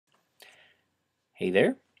Hey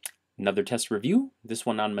there, another test review. This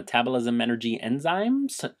one on metabolism energy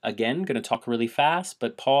enzymes. Again, going to talk really fast,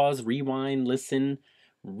 but pause, rewind, listen,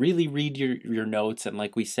 really read your notes. And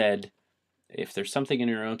like we said, if there's something in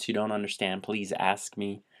your notes you don't understand, please ask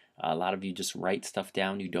me. A lot of you just write stuff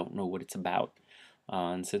down, you don't know what it's about.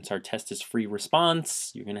 And since our test is free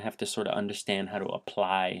response, you're going to have to sort of understand how to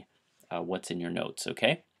apply what's in your notes,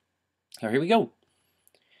 okay? So here we go.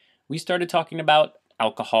 We started talking about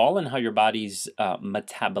alcohol and how your body's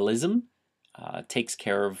metabolism takes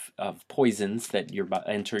care of poisons that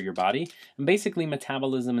enter your body. And basically,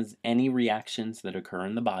 metabolism is any reactions that occur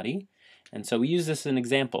in the body. And so we use this as an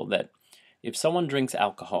example that if someone drinks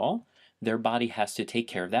alcohol, their body has to take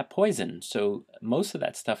care of that poison. So most of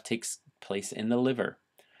that stuff takes place in the liver.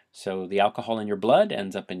 So the alcohol in your blood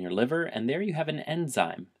ends up in your liver, and there you have an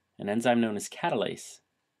enzyme known as catalase.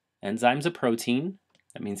 Enzyme's a protein.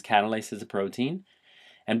 That means catalase is a protein.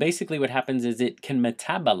 And basically what happens is it can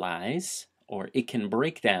metabolize, or it can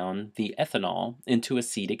break down the ethanol into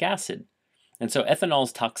acetic acid. And so ethanol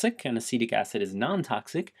is toxic and acetic acid is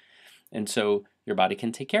non-toxic. And so your body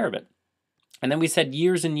can take care of it. And then we said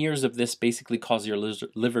years and years of this basically cause your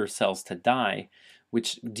liver cells to die,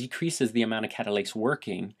 which decreases the amount of catalase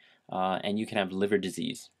working, and you can have liver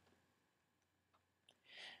disease.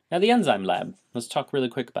 Now the enzyme lab, let's talk really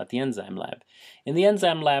quick about the enzyme lab. In the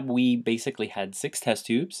enzyme lab, we basically had 6 test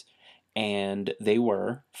tubes, and they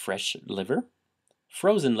were fresh liver,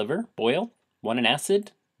 frozen liver, boiled, one in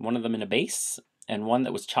acid, one of them in a base, and one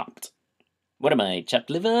that was chopped. What am I, chopped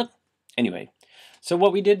liver? Anyway, so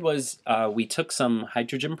what we did was we took some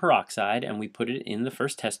hydrogen peroxide and we put it in the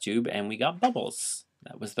first test tube and we got bubbles.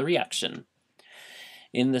 That was the reaction.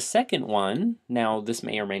 In the second one, now this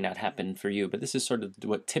may or may not happen for you, but this is sort of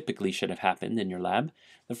what typically should have happened in your lab.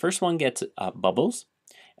 The first one gets bubbles,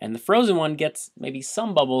 and the frozen one gets maybe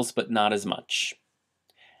some bubbles, but not as much.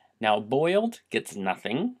 Now boiled gets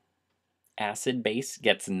nothing. Acid base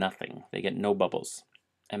gets nothing. They get no bubbles.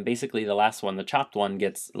 And basically the last one, the chopped one,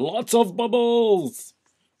 gets lots of bubbles.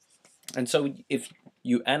 And so if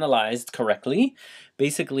you analyzed correctly,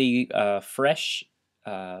 basically fresh,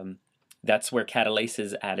 that's where catalase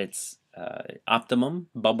is at its optimum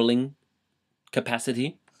bubbling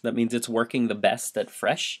capacity. That means it's working the best at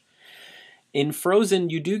fresh. In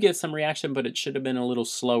frozen, you do get some reaction, but it should have been a little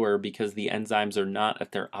slower because the enzymes are not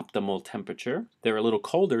at their optimal temperature. They're a little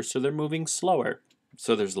colder, so they're moving slower.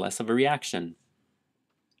 So there's less of a reaction.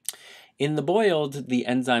 In the boiled, the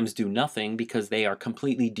enzymes do nothing because they are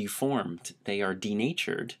completely deformed. They are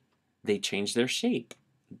denatured. They change their shape.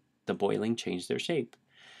 The boiling changed their shape.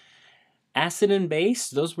 Acid and base,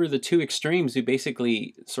 those were the two extremes who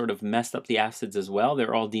basically sort of messed up the acids as well.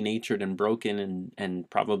 They're all denatured and broken and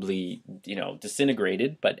probably,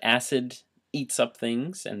 disintegrated, but acid eats up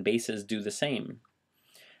things and bases do the same.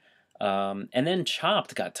 And then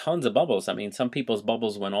chopped got tons of bubbles. I mean, some people's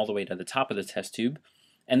bubbles went all the way to the top of the test tube.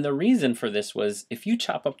 And the reason for this was if you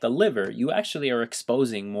chop up the liver, you actually are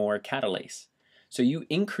exposing more catalase. So you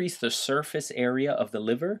increase the surface area of the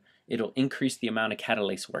liver, it'll increase the amount of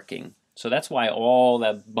catalase working. So that's why all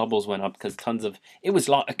the bubbles went up, because it was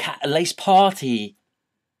like a catalase party.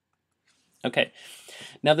 Okay,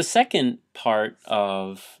 now the second part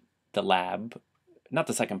of the lab, not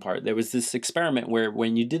the second part, there was this experiment where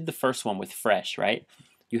when you did the first one with fresh, right?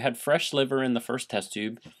 You had fresh liver in the first test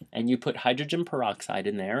tube, and you put hydrogen peroxide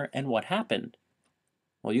in there, and what happened?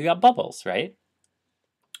 Well, you got bubbles, right?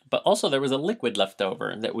 But also there was a liquid left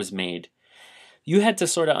over that was made. You had to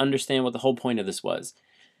sort of understand what the whole point of this was.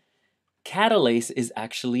 Catalase is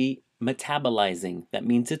actually metabolizing. That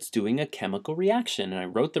means it's doing a chemical reaction. And I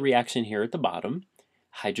wrote the reaction here at the bottom.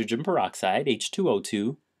 Hydrogen peroxide,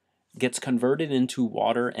 H2O2, gets converted into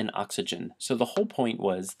water and oxygen. So the whole point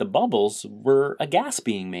was the bubbles were a gas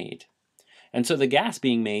being made. And so the gas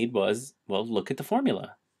being made was, well, look at the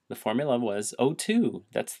formula. The formula was O2.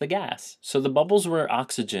 That's the gas. So the bubbles were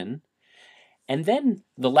oxygen. And then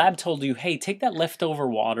the lab told you, hey, take that leftover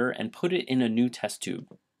water and put it in a new test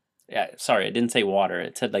tube. Sorry, it didn't say water.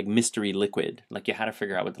 It said like mystery liquid. Like you had to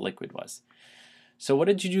figure out what the liquid was. So what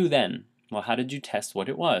did you do then? Well, how did you test what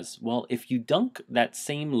it was? Well, if you dunk that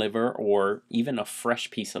same liver or even a fresh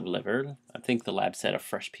piece of liver, I think the lab said a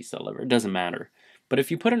fresh piece of liver, it doesn't matter. But if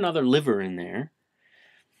you put another liver in there,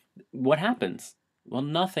 what happens? Well,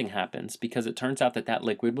 nothing happens because it turns out that that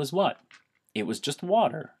liquid was what? It was just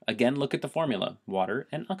water. Again, look at the formula, water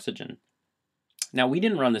and oxygen. Now, we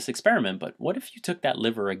didn't run this experiment, but what if you took that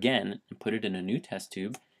liver again and put it in a new test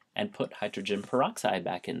tube and put hydrogen peroxide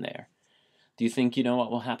back in there? Do you think you know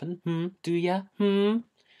what will happen? Do ya?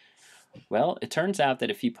 Well, it turns out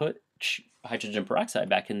that if you put hydrogen peroxide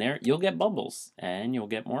back in there, you'll get bubbles and you'll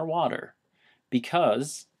get more water.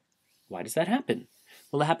 Because, why does that happen?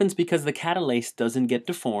 Well, it happens because the catalase doesn't get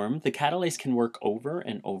deformed. The catalase can work over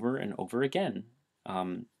and over and over again.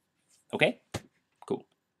 Okay? Cool.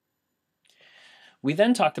 We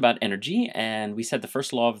then talked about energy, and we said the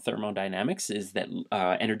first law of thermodynamics is that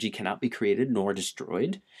energy cannot be created nor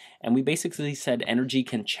destroyed. And we basically said energy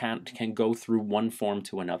can go through one form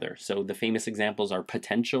to another. So the famous examples are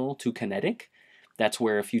potential to kinetic. That's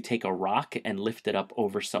where if you take a rock and lift it up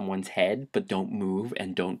over someone's head, but don't move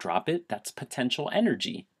and don't drop it, that's potential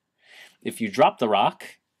energy. If you drop the rock,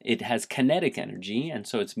 it has kinetic energy, and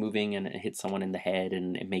so it's moving and it hits someone in the head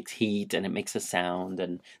and it makes heat and it makes a sound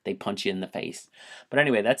and they punch you in the face. But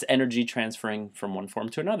anyway, that's energy transferring from one form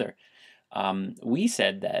to another. We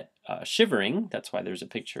said that shivering, that's why there's a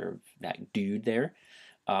picture of that dude there.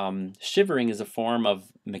 Shivering is a form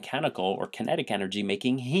of mechanical or kinetic energy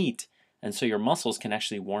making heat. And so your muscles can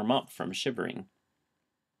actually warm up from shivering.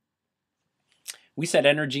 We said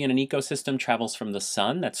energy in an ecosystem travels from the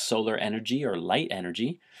sun, that's solar energy or light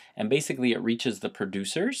energy, and basically it reaches the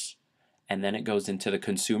producers, and then it goes into the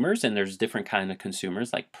consumers, and there's different kind of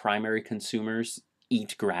consumers, like primary consumers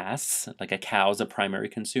eat grass, like a cow is a primary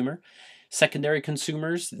consumer. Secondary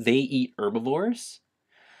consumers, they eat herbivores.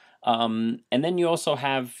 And then you also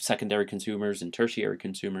have secondary consumers and tertiary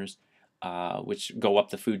consumers, which go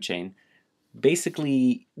up the food chain.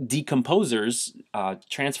 Basically, decomposers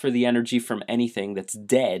transfer the energy from anything that's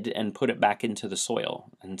dead and put it back into the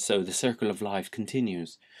soil. And so the circle of life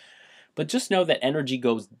continues. But just know that energy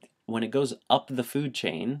goes, when it goes up the food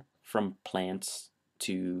chain from plants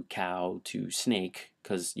to cow to snake,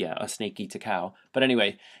 because yeah, a snake eats a cow. But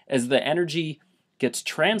anyway, as the energy gets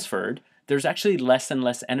transferred, there's actually less and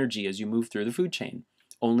less energy as you move through the food chain.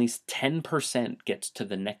 Only 10% gets to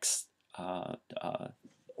the next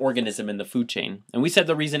organism in the food chain. And we said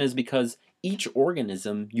the reason is because each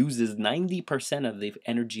organism uses 90% of the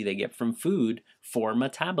energy they get from food for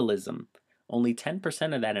metabolism. Only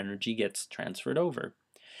 10% of that energy gets transferred over.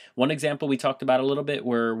 One example we talked about a little bit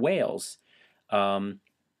were whales.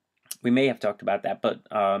 We may have talked about that, but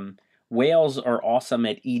whales are awesome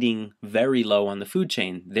at eating very low on the food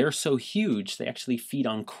chain. They're so huge, they actually feed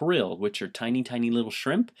on krill, which are tiny, tiny little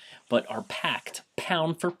shrimp, but are packed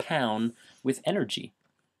pound for pound with energy.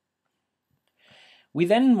 We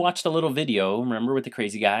then watched a little video, remember, with the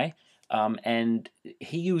crazy guy, and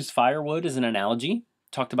he used firewood as an analogy,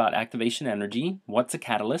 talked about activation energy, what's a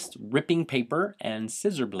catalyst, ripping paper, and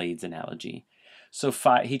scissor blades analogy. So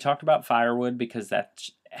he talked about firewood because that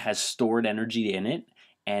has stored energy in it,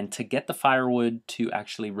 and to get the firewood to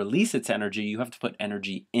actually release its energy, you have to put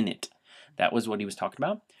energy in it. That was what he was talking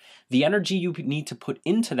about. The energy you need to put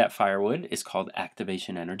into that firewood is called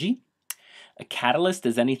activation energy. A catalyst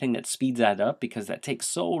is anything that speeds that up because that takes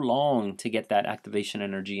so long to get that activation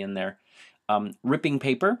energy in there. Ripping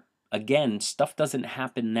paper, again, stuff doesn't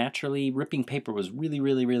happen naturally. Ripping paper was really,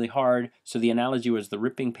 really, really hard. So the analogy was the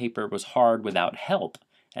ripping paper was hard without help,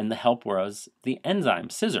 and the help was the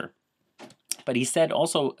enzyme, scissor. But he said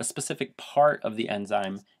also a specific part of the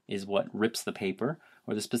enzyme is what rips the paper,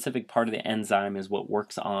 or the specific part of the enzyme is what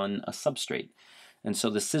works on a substrate. And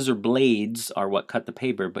so the scissor blades are what cut the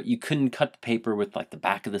paper, but you couldn't cut the paper with like the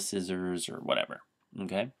back of the scissors or whatever,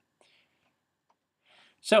 okay?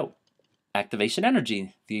 So, activation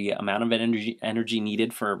energy, the amount of energy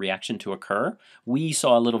needed for a reaction to occur. We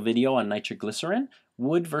saw a little video on nitroglycerin,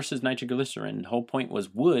 wood versus nitroglycerin. The whole point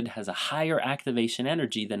was wood has a higher activation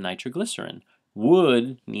energy than nitroglycerin.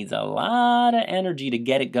 Wood needs a lot of energy to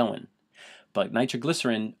get it going. But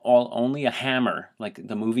nitroglycerin, only a hammer, like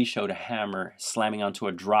the movie showed a hammer slamming onto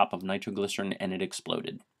a drop of nitroglycerin and it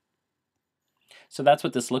exploded. So that's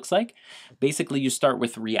what this looks like. Basically, you start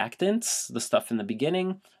with reactants, the stuff in the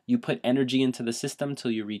beginning. You put energy into the system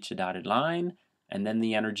till you reach a dotted line, and then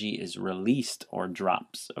the energy is released or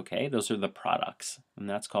drops, okay? Those are the products, and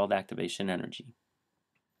that's called activation energy.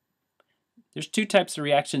 There's two types of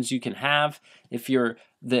reactions you can have. If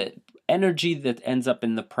the energy that ends up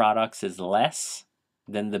in the products is less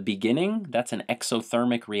than the beginning, that's an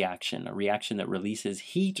exothermic reaction, a reaction that releases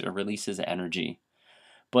heat or releases energy.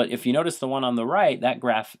 But if you notice the one on the right, that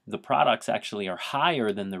graph, the products actually are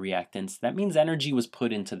higher than the reactants. That means energy was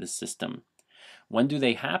put into the system. When do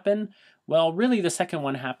they happen? Well, really the second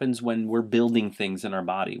one happens when we're building things in our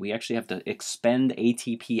body. We actually have to expend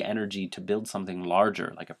ATP energy to build something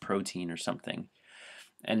larger, like a protein or something.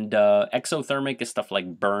 And exothermic is stuff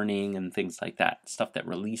like burning and things like that, stuff that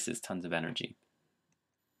releases tons of energy.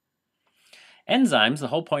 Enzymes, the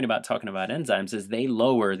whole point about talking about enzymes is they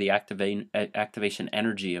lower the activation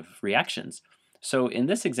energy of reactions. So in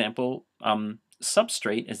this example,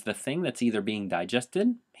 substrate is the thing that's either being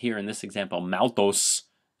digested. Here in this example, maltose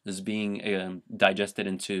is being digested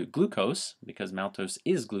into glucose because maltose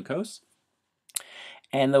is glucose.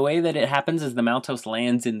 And the way that it happens is the maltose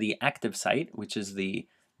lands in the active site, which is the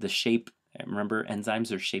shape. Remember,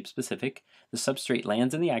 enzymes are shape specific. The substrate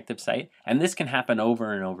lands in the active site, and this can happen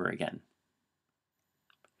over and over again.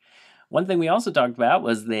 One thing we also talked about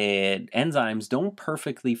was that enzymes don't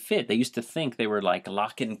perfectly fit. They used to think they were like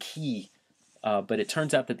lock and key, but it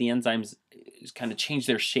turns out that the enzymes kind of change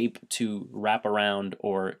their shape to wrap around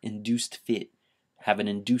or induced fit, have an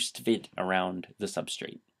induced fit around the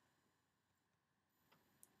substrate.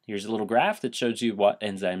 Here's a little graph that shows you what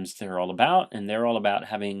enzymes they're all about, and they're all about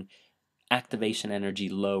having activation energy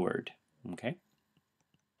lowered, okay?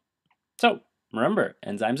 So, remember,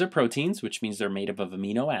 enzymes are proteins, which means they're made up of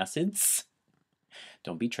amino acids.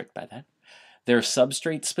 Don't be tricked by that. They're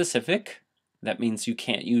substrate specific. That means you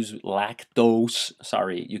can't use lactose,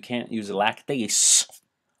 you can't use lactase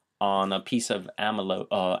on a piece of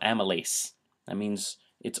amylase. That means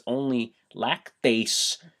it's only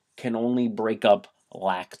lactase can only break up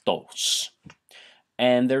lactose.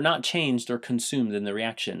 And they're not changed or consumed in the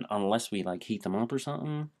reaction unless we like heat them up or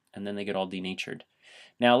something, and then they get all denatured.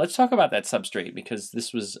 Now let's talk about that substrate, because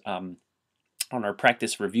this was on our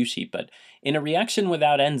practice review sheet. But in a reaction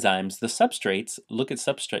without enzymes, the substrates, look at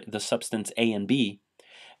the substance A and B,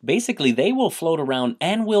 basically they will float around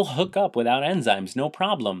and will hook up without enzymes, no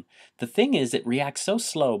problem. The thing is, it reacts so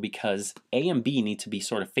slow because A and B need to be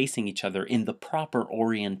sort of facing each other in the proper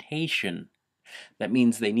orientation. That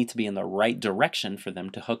means they need to be in the right direction for them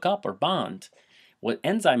to hook up or bond. What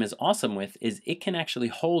enzyme is awesome with is it can actually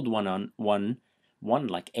hold one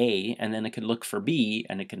like A, and then it can look for B,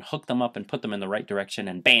 and it can hook them up and put them in the right direction,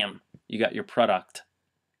 and bam, you got your product,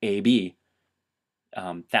 AB,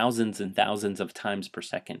 thousands and thousands of times per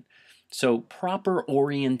second. So proper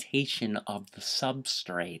orientation of the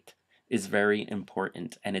substrate is very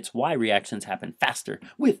important, and it's why reactions happen faster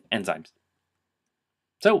with enzymes.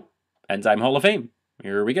 So, Enzyme Hall of Fame.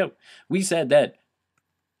 Here we go. We said that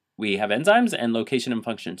we have enzymes and location and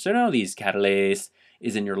function. So now these: catalase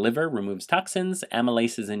is in your liver, removes toxins.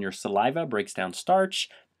 Amylase is in your saliva, breaks down starch.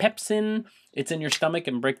 Pepsin, it's in your stomach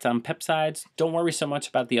and breaks down peptides. Don't worry so much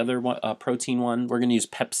about the other one, protein one. We're going to use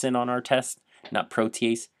pepsin on our test, not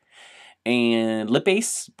protease. And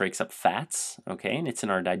lipase breaks up fats, okay, and it's in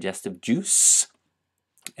our digestive juice.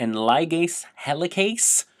 And ligase,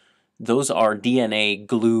 helicase, those are DNA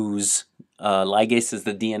glues. Ligase is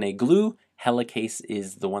the DNA glue. Helicase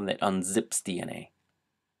is the one that unzips DNA.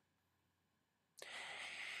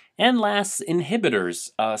 And last, inhibitors.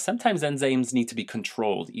 Sometimes enzymes need to be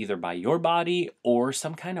controlled either by your body or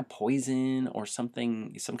some kind of poison or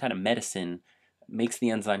something, some kind of medicine makes the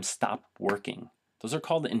enzyme stop working. Those are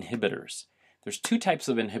called inhibitors. There's two types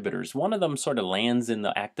of inhibitors. One of them sort of lands in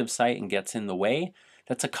the active site and gets in the way.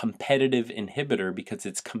 That's a competitive inhibitor because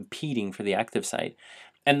it's competing for the active site.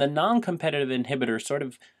 And the non-competitive inhibitor sort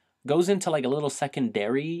of goes into like a little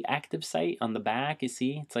secondary active site on the back, you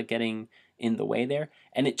see? It's like getting in the way there.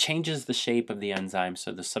 And it changes the shape of the enzyme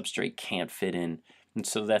so the substrate can't fit in. And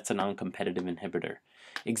so that's a non-competitive inhibitor.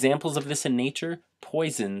 Examples of this in nature: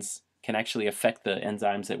 poisons can actually affect the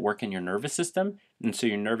enzymes that work in your nervous system. And so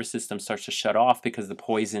your nervous system starts to shut off because the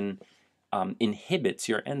poison inhibits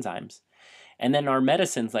your enzymes. And then our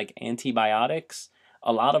medicines like antibiotics,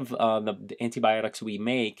 a lot of the antibiotics we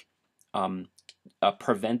make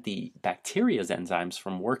prevent the bacteria's enzymes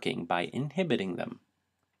from working by inhibiting them.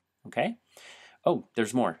 Okay? Oh,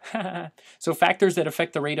 there's more. So factors that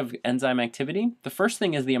affect the rate of enzyme activity. The first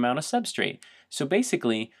thing is the amount of substrate. So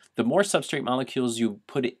basically, the more substrate molecules you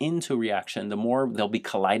put into a reaction, the more they'll be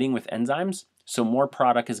colliding with enzymes, so more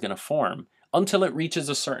product is going to form until it reaches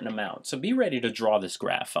a certain amount. So be ready to draw this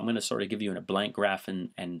graph. I'm going to sort of give you a blank graph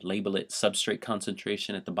and label it substrate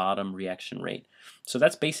concentration at the bottom, reaction rate. So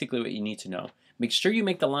that's basically what you need to know. Make sure you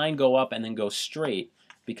make the line go up and then go straight,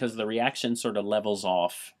 because the reaction sort of levels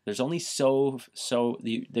off. There's only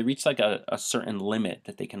they reach like a certain limit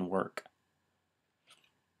that they can work.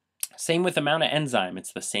 Same with amount of enzyme.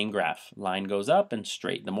 It's the same graph. Line goes up and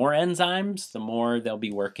straight. The more enzymes, the more they'll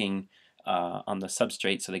be working on the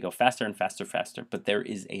substrate, so they go faster and faster, but there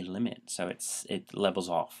is a limit, so it levels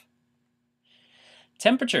off.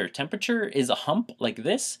 Temperature. Temperature is a hump like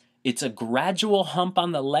this. It's a gradual hump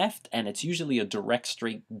on the left, and it's usually a direct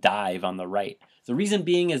straight dive on the right. The reason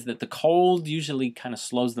being is that the cold usually kind of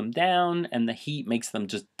slows them down, and the heat makes them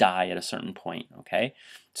just die at a certain point, okay?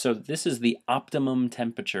 So this is the optimum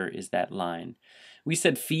temperature, is that line. We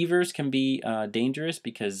said fevers can be dangerous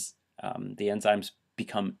because the enzymes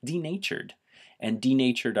become denatured. And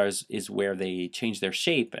denatured is where they change their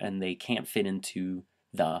shape and they can't fit into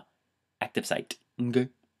the active site. Okay.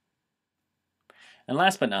 And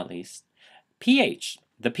last but not least, pH.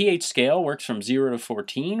 The pH scale works from 0 to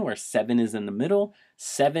 14, where 7 is in the middle.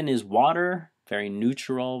 7 is water, very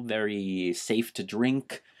neutral, very safe to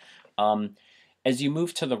drink. As you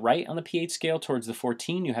move to the right on the pH scale towards the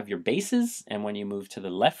 14, you have your bases, and when you move to the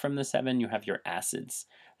left from the 7, you have your acids.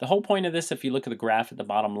 The whole point of this, if you look at the graph at the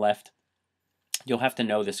bottom left, you'll have to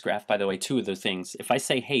know this graph, by the way, two of the things. If I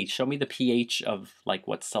say, hey, show me the pH of like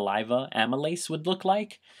what saliva amylase would look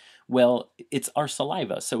like, well, it's our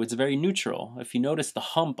saliva, so it's very neutral. If you notice the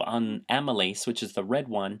hump on amylase, which is the red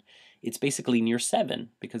one, it's basically near 7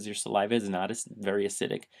 because your saliva is not very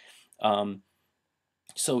acidic.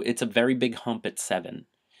 So it's a very big hump at 7.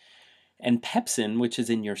 And pepsin, which is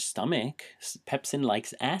in your stomach, pepsin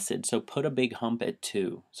likes acid, so put a big hump at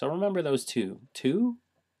 2. So remember those two, 2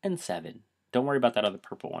 and 7. Don't worry about that other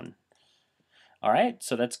purple one. All right,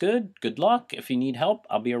 so that's good. Good luck. If you need help,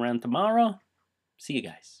 I'll be around tomorrow. See you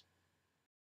guys.